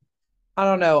I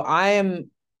don't know. I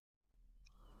am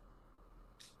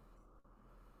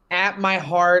at my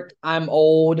heart, I'm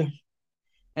old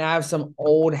and I have some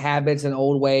old habits and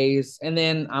old ways. And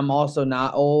then I'm also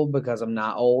not old because I'm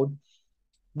not old.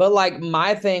 But like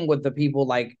my thing with the people,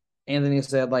 like Anthony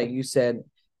said, like you said,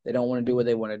 they don't want to do what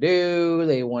they want to do.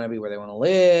 They want to be where they want to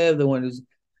live. They want to.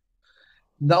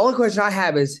 The only question I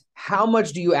have is how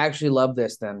much do you actually love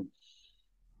this then?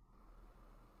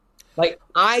 Like,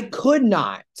 I could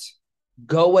not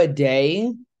go a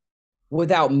day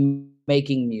without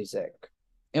making music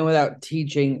and without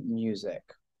teaching music.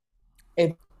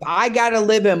 If I got to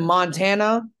live in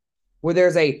Montana where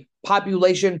there's a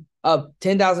population of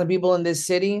 10,000 people in this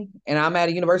city and I'm at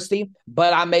a university,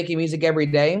 but I'm making music every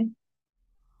day,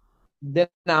 then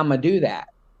I'm going to do that.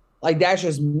 Like, that's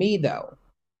just me though.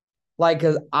 Like,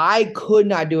 because I could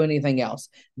not do anything else.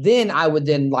 Then I would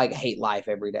then like hate life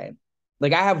every day.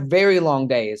 Like, I have very long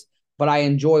days, but I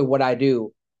enjoy what I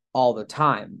do all the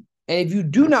time. And if you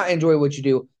do not enjoy what you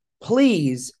do,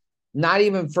 please, not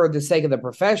even for the sake of the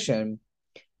profession,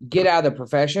 get out of the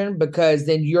profession, because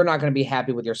then you're not going to be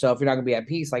happy with yourself. You're not going to be at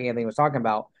peace, like Anthony was talking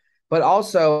about. But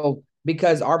also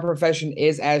because our profession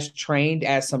is as trained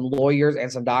as some lawyers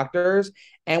and some doctors,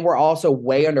 and we're also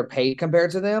way underpaid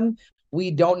compared to them. We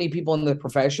don't need people in the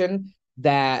profession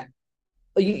that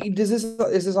is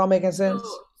this all making sense?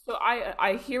 So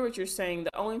I hear what you're saying.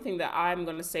 The only thing that I'm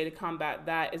going to say to combat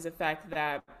that is the fact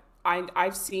that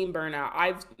I've seen burnout.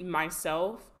 I've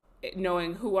myself,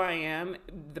 knowing who I am,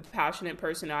 the passionate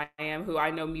person I am, who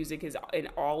I know music is in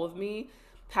all of me,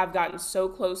 have gotten so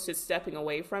close to stepping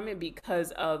away from it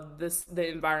because of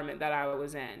the environment that I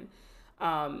was in.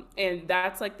 And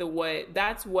that's like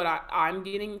that's what I'm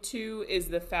getting to, is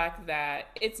the fact that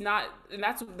it's not, and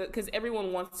that's because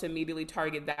everyone wants to immediately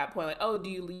target that point, like, oh,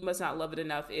 you must not love it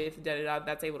enough if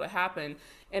that's able to happen.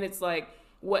 And it's like,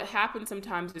 what happens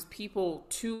sometimes is people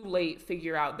too late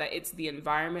figure out that it's the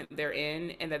environment they're in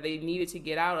and that they needed to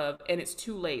get out of, and it's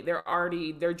too late.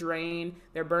 They're drained,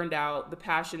 they're burned out, the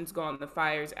passion's gone, the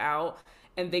fire's out,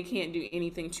 and they can't do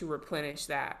anything to replenish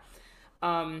that.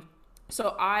 um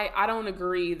so I don't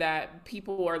agree that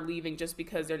people are leaving just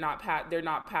because they're not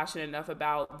passionate enough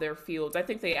about their fields. I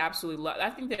think they absolutely love. I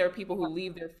think there are people who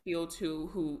leave their fields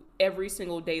who every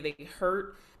single day they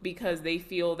hurt because they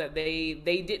feel that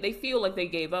they feel like they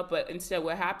gave up, but instead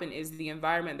what happened is the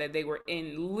environment that they were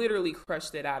in literally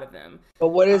crushed it out of them. But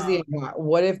what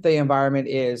if the environment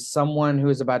is someone who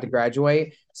is about to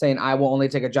graduate saying, I will only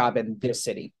take a job in this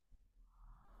city?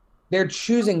 They're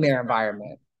choosing their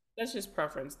environment. That's just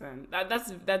preference then.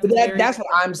 That's That's what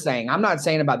I'm saying. I'm not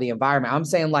saying about the environment. I'm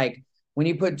saying, like, when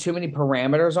you put too many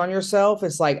parameters on yourself,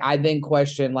 it's like I then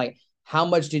question, like, how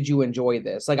much did you enjoy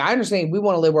this? Like, I understand we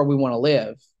want to live where we want to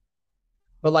live,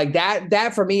 but like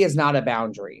that for me is not a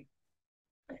boundary.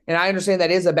 And I understand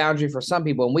that is a boundary for some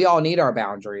people, and we all need our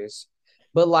boundaries.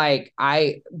 But like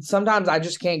I sometimes I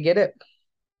just can't get it.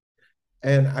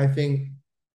 And I think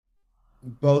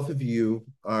both of you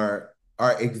are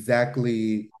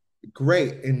exactly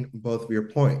great in both of your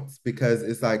points, because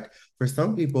it's like for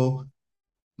some people,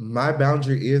 my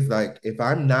boundary is like if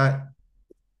I'm not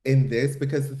in this,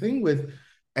 because the thing with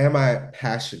am I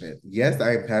passionate? Yes,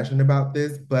 I am passionate about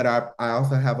this, but I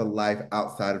also have a life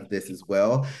outside of this as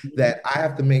well, that I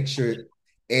have to make sure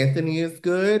Anthony is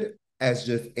good as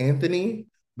just Anthony,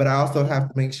 but I also have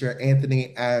to make sure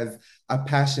Anthony as a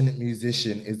passionate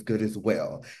musician is good as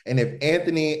well. And if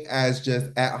Anthony as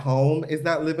just at home is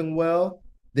not living well,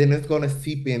 then it's going to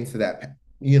seep into that,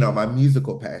 my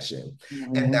musical passion.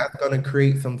 And that's going to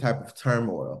create some type of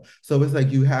turmoil. So it's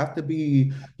like you have to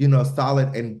be,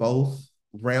 solid in both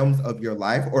realms of your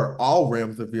life, or all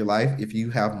realms of your life. If you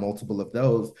have multiple of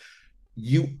those,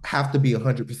 you have to be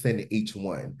 100% in each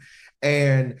one.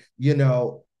 And,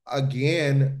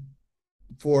 again,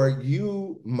 for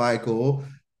you, Michael,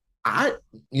 I,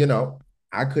 you know,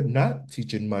 I could not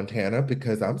teach in Montana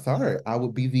because I'm sorry, I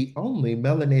would be the only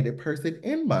melanated person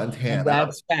in Montana.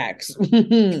 That's facts.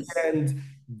 And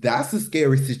that's a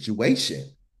scary situation.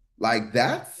 Like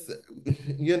that's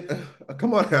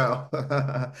come on now.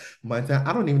 Montana,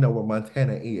 I don't even know where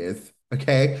Montana is.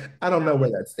 Okay. I don't know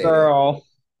where that state is. Girl.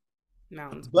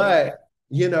 Mountains. But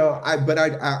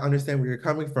I understand where you're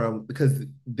coming from, because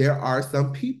there are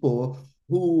some people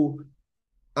who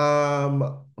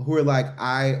are like,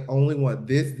 I only want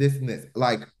this and this.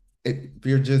 Like if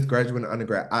you're just graduating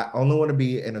undergrad, I only want to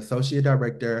be an associate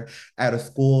director at a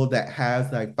school that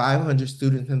has like 500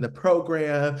 students in the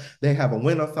program. They have a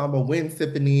wind ensemble, wind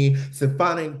symphony,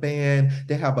 symphonic band.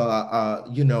 They have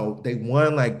they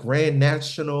won like grand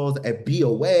nationals at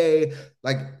BOA.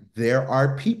 Like there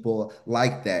are people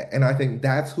like that, and I think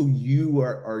that's who you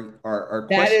are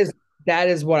that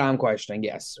is what I'm questioning.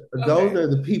 Yes. those are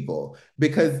the people,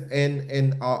 because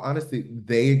in all honesty,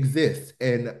 they exist.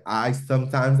 And I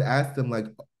sometimes ask them, like,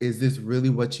 is this really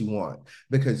what you want?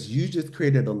 Because you just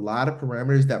created a lot of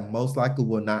parameters that most likely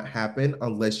will not happen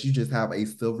unless you just have a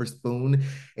silver spoon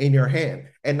in your hand.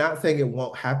 And not saying it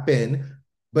won't happen,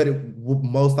 but it will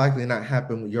most likely not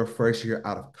happen your first year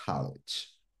out of college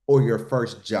or your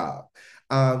first job.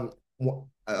 Um,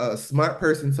 a smart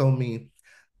person told me,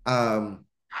 um,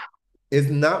 it's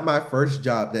not my first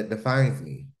job that defines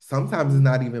me. Sometimes it's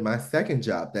not even my second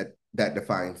job that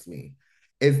defines me.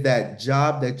 It's that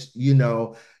job that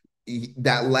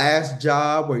that last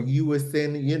job where you were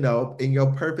sitting, in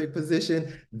your perfect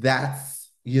position. That's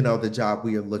the job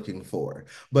we are looking for.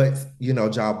 But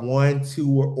job one,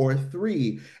 two, or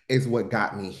three is what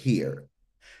got me here.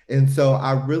 And so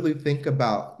I really think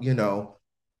about,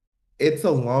 it's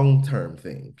a long-term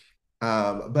thing.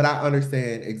 But I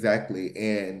understand exactly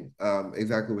and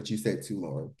exactly what you said too,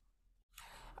 Lauren.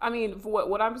 I mean, for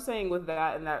what I'm saying with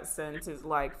that in that sense is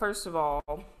like, first of all,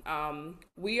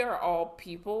 we are all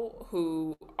people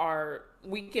who are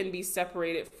we can be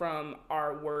separated from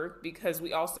our work because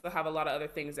we also have a lot of other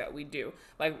things that we do.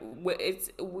 Like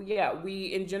yeah,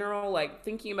 we in general like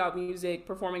thinking about music,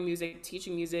 performing music,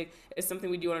 teaching music is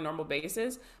something we do on a normal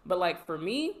basis. But like for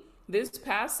me, this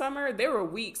past summer, there were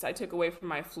weeks I took away from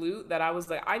my flute that I was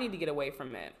like, I need to get away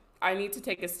from it. I need to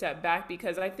take a step back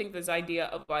because I think this idea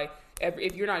of like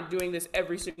if you're not doing this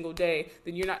every single day,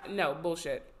 then you're not. No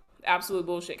bullshit, absolute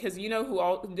bullshit. Because you know who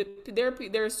all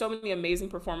there are so many amazing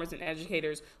performers and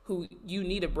educators who you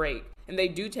need a break, and they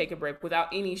do take a break without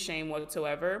any shame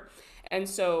whatsoever. And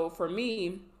so for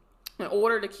me, in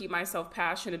order to keep myself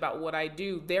passionate about what I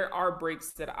do, there are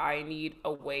breaks that I need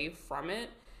away from it.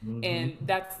 And Mhm.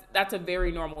 that's a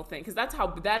very normal thing because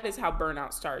that is how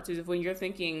burnout starts. Is if when you're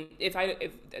thinking if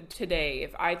today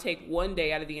if I take one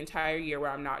day out of the entire year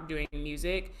where I'm not doing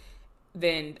music,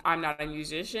 then I'm not a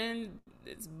musician.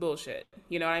 It's bullshit.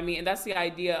 You know what I mean? And that's the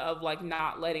idea of like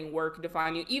not letting work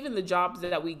define you. Even the jobs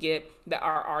that we get that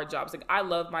are our jobs. Like I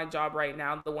love my job right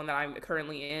now, the one that I'm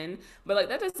currently in, but like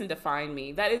that doesn't define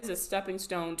me. That is a stepping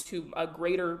stone to a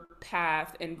greater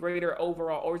path and greater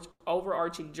overall or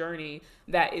overarching journey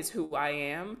that is who I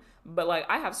am. But like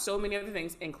I have so many other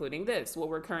things, including this, what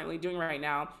we're currently doing right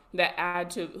now, that add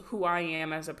to who I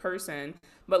am as a person.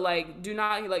 But like, do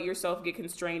not let yourself get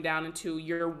constrained down into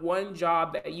your one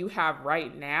job that you have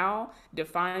right now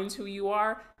defines who you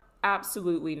are.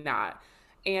 Absolutely not.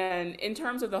 And in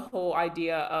terms of the whole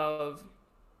idea of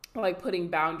like putting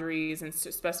boundaries and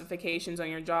specifications on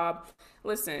your job.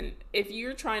 Listen, if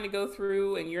you're trying to go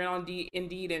through and you're on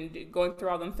Indeed and going through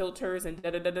all them filters and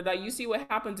da da da da da, you see what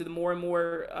happens to the more and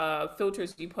more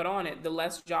filters you put on it, the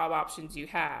less job options you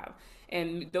have,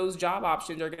 and those job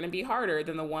options are going to be harder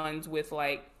than the ones with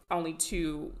like only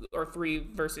two or three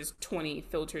versus 20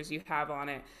 filters you have on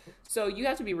it. So you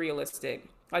have to be realistic.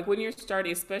 Like when you're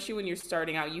starting, especially when you're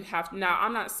starting out, you have now.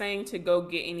 I'm not saying to go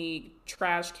get any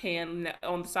trash can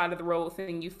on the side of the road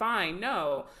thing you find.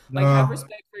 No, like have No,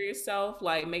 respect for yourself.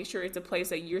 Like make sure it's a place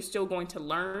that you're still going to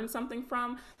learn something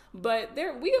from. But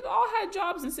there, we have all had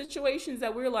jobs and situations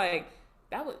that we're like,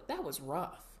 that was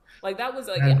rough. Like that was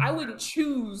like I wouldn't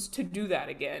choose to do that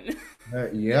again.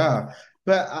 yeah.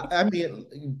 But I mean,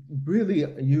 really,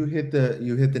 you hit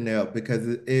the nail because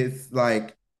it's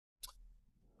like,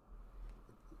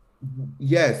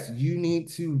 yes, you need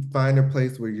to find a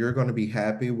place where you're going to be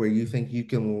happy, where you think you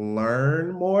can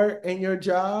learn more in your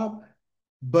job,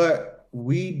 but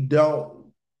we don't,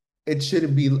 it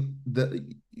shouldn't be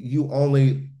you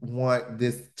only want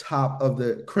this top of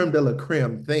the creme de la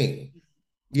creme thing,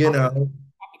 you Coffee, know?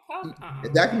 coffee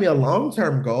cup. That can be a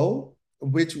long-term goal,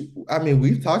 which I mean,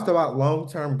 we've talked about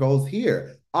long-term goals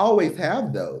here. Always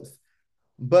have those.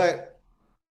 But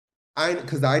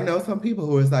because I know some people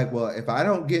who is like, well, if I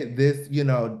don't get this,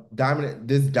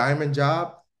 diamond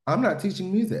job, I'm not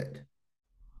teaching music.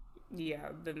 Yeah,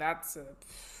 then that's a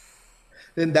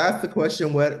Then that's the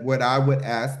question what I would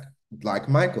ask, like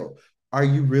Michael, are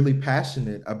you really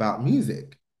passionate about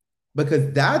music?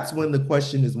 Because that's when the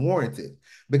question is warranted.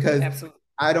 Because absolutely.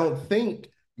 I don't think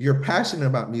you're passionate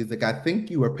about music. I think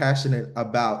you are passionate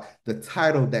about the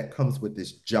title that comes with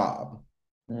this job.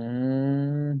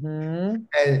 Hmm.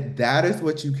 And that is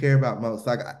what you care about most.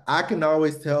 Like I can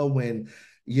always tell when,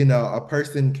 a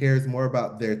person cares more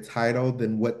about their title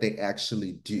than what they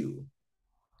actually do.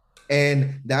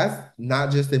 And that's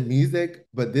not just in music,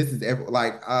 but this is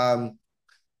like I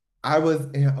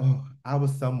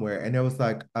was somewhere and it was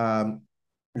like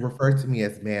refer to me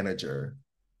as manager.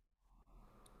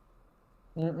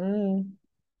 Mm-mm.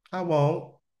 I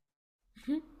won't.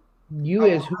 You I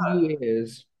is won't. who you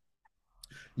is.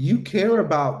 You care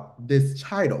about this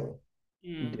title.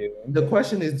 Mm. The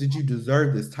question is, did you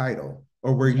deserve this title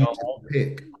or were you just No. a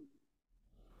pick?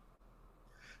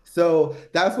 So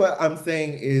that's what I'm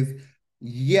saying is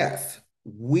yes.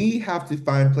 we have to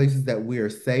find places that we are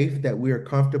safe, that we are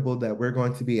comfortable, that we're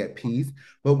going to be at peace.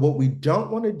 But what we don't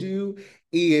want to do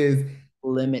is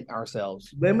Limit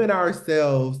ourselves. limit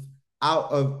ourselves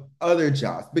out of other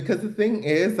jobs. Because the thing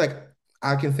is, like,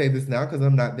 I can say this now because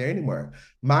I'm not there anymore.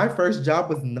 My first job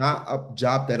was not a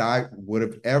job that I would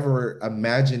have ever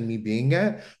imagined me being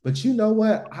at. But you know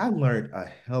what? I learned a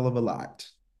hell of a lot.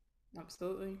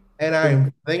 Absolutely. And I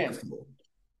am thankful.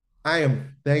 I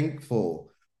am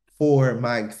thankful for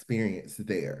my experience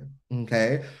there.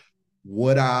 Okay.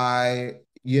 Would I,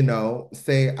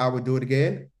 say I would do it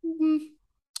again?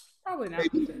 Probably not.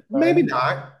 Maybe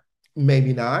not.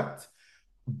 Maybe not.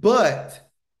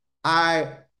 But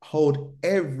I hold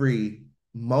every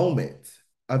moment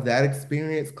of that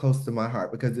experience close to my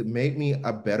heart because it made me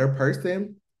a better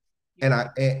person. And Yeah.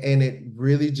 and it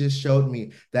really just showed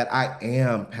me that I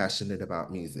am passionate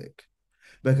about music.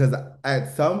 Because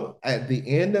at the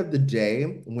end of the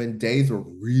day, when days were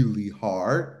really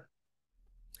hard,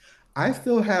 I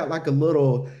still had like a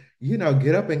little,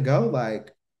 get up and go,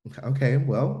 like, okay,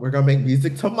 well, we're gonna make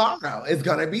music tomorrow. It's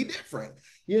gonna be different,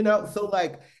 So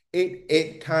like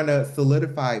it kind of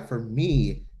solidified for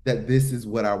me that this is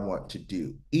what I want to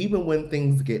do. Even when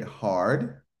things get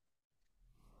hard,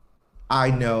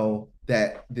 I know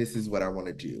that this is what I want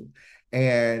to do.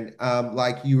 And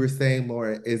like you were saying,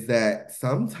 Laura, is that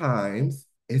sometimes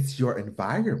it's your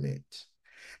environment.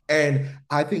 And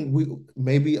I think we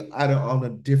maybe I don't on a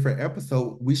different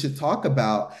episode, we should talk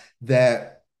about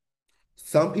that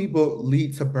some people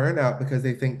lead to burnout because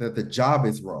they think that the job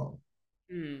is wrong.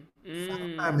 Mm,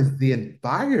 Sometimes mm, it's the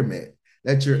environment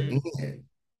that you're mm. in.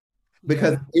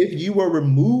 Because Yeah. if you were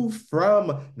removed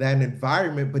from that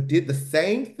environment but did the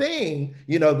same thing,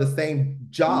 the same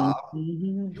job,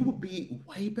 Mhm. you would be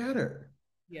way better.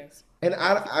 Yes. And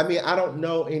I mean, I don't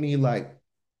know any like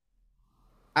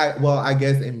I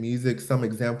guess in music, some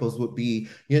examples would be,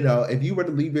 if you were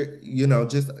to leave it,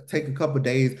 just take a couple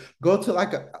days, go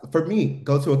to for me,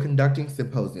 go to a conducting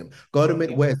symposium, go to Yeah.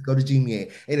 Midwest, go to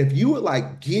GMA. And if you were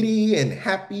like giddy and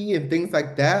happy and things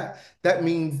like that, that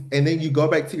means, and then you go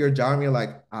back to your job and you're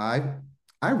like, I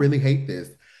really hate this.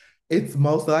 It's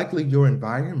most likely your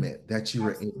environment that you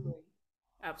were in. Absolutely.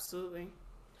 Absolutely.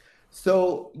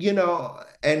 So,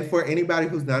 and for anybody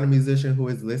who's not a musician who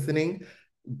is listening,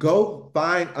 go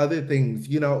find other things,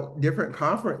 different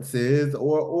conferences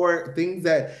or things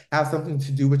that have something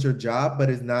to do with your job, but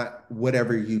is not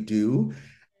whatever you do.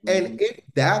 And Mhm. if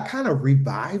that kind of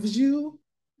revives you,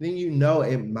 then you know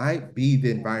it might be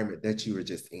the environment that you were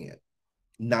just in,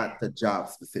 not the job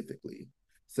specifically.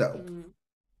 So, Mhm.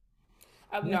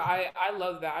 yeah, No, I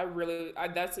love that. I really,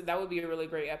 that would be a really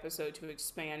great episode to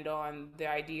expand on the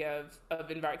idea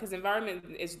of environment because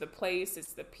environment is the place,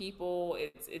 it's the people,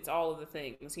 it's all of the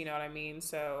things. You know what I mean?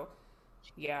 So,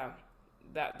 yeah,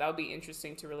 that would be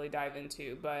interesting to really dive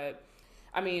into. But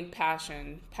I mean,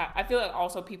 passion. I feel like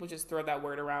also people just throw that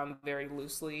word around very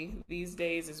loosely these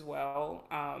days as well.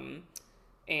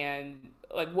 And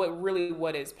like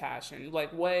what is passion,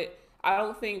 like what I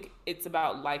don't think it's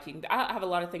about liking. I have a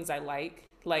lot of things I like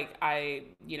I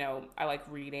like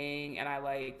reading and I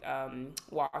like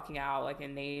walking out like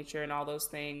in nature and all those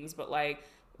things, but like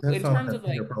that in sounds terms of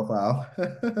like your like profile.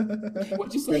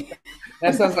 what you say.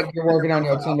 That sounds like you're working on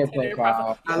your Tinder Tinder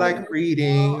profile, profile. I yeah, like Tinder profile,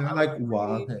 reading. I I like like reading.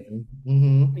 walking.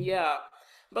 Hmm. Yeah.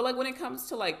 But like when it comes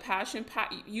to like passion,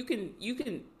 you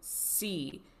can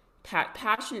see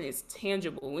passion is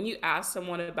tangible. When you ask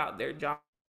someone about their job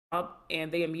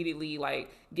and they immediately like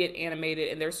get animated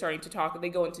and they're starting to talk, they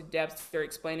go into depth, they're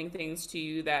explaining things to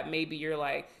you that maybe you're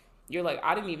like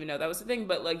I didn't even know that was the thing,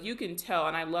 but like you can tell.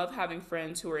 And I love having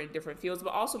friends who are in different fields,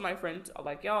 but also my friends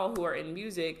like y'all who are in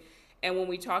music, and when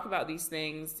we talk about these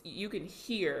things, you can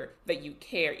hear that you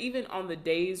care. Even on the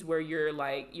days where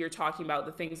you're talking about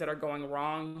the things that are going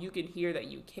wrong, you can hear that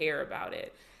you care about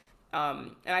it.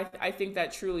 And I think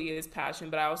that truly is passion,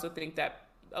 but I also think that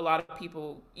a lot of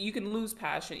people, you can lose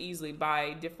passion easily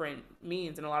by different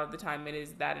means. And a lot of the time it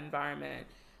is that environment.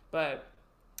 But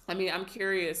I mean, I'm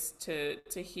curious to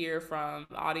hear from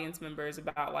audience members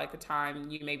about like a time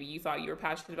you thought you were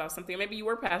passionate about something, or maybe you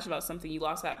were passionate about something, you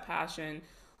lost that passion,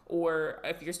 or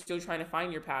if you're still trying to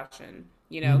find your passion,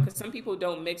 because some people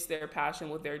don't mix their passion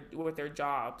with their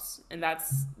jobs, and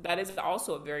that is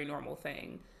also a very normal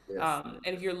thing. Yes.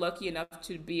 And if you're lucky enough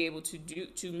to be able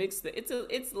to mix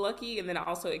it's lucky, and then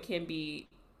also it can be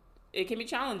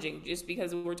challenging just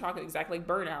because we're talking exactly like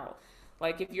burnout.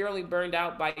 Like if you're only burned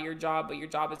out by your job, but your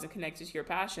job isn't connected to your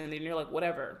passion, then you're like,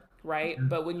 whatever, right?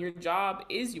 But when your job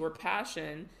is your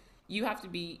passion, you have to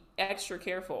be extra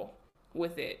careful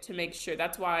with it to make sure.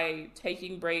 That's why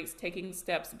taking breaks, taking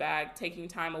steps back, taking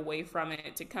time away from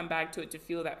it to come back to it, to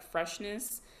feel that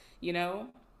freshness, you know,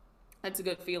 it's a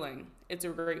good feeling. It's a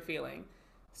great feeling.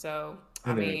 So,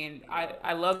 I It is. mean,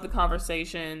 I love the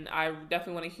conversation. I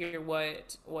definitely want to hear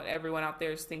what everyone out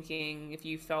there is thinking. If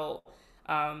you felt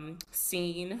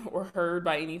seen or heard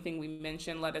by anything we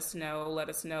mentioned, let us know. Let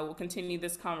us know. We'll continue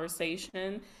this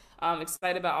conversation. I'm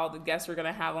excited about all the guests we're going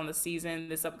to have on the season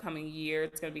this upcoming year.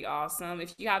 It's going to be awesome.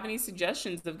 If you have any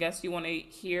suggestions of guests you want to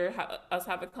hear us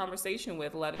have a conversation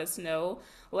with, let us know.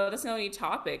 Let us know any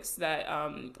topics that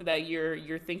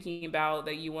you're thinking about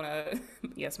that you want to.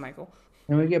 Yes, Michael.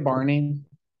 Can we get Barney?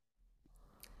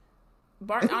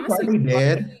 Isn't Honestly, Barney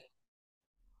dead?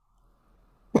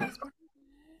 is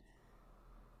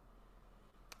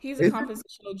he's a Isn't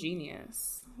compositional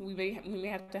genius. We may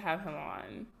have to have him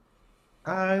on.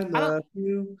 I I don't. love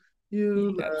you,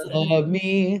 you That's love it. Love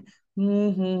me.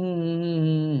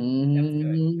 me. That's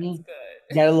good. Mhm. That's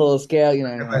good. Got a little scale, you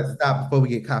But know. stop before we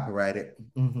get copyrighted.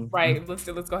 Right. Let's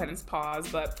go ahead and pause.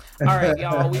 But all right,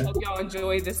 y'all. We hope y'all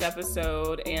enjoyed this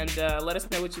episode, and let us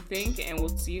know what you think. And we'll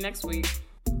see you next week.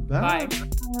 Bye.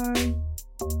 Bye.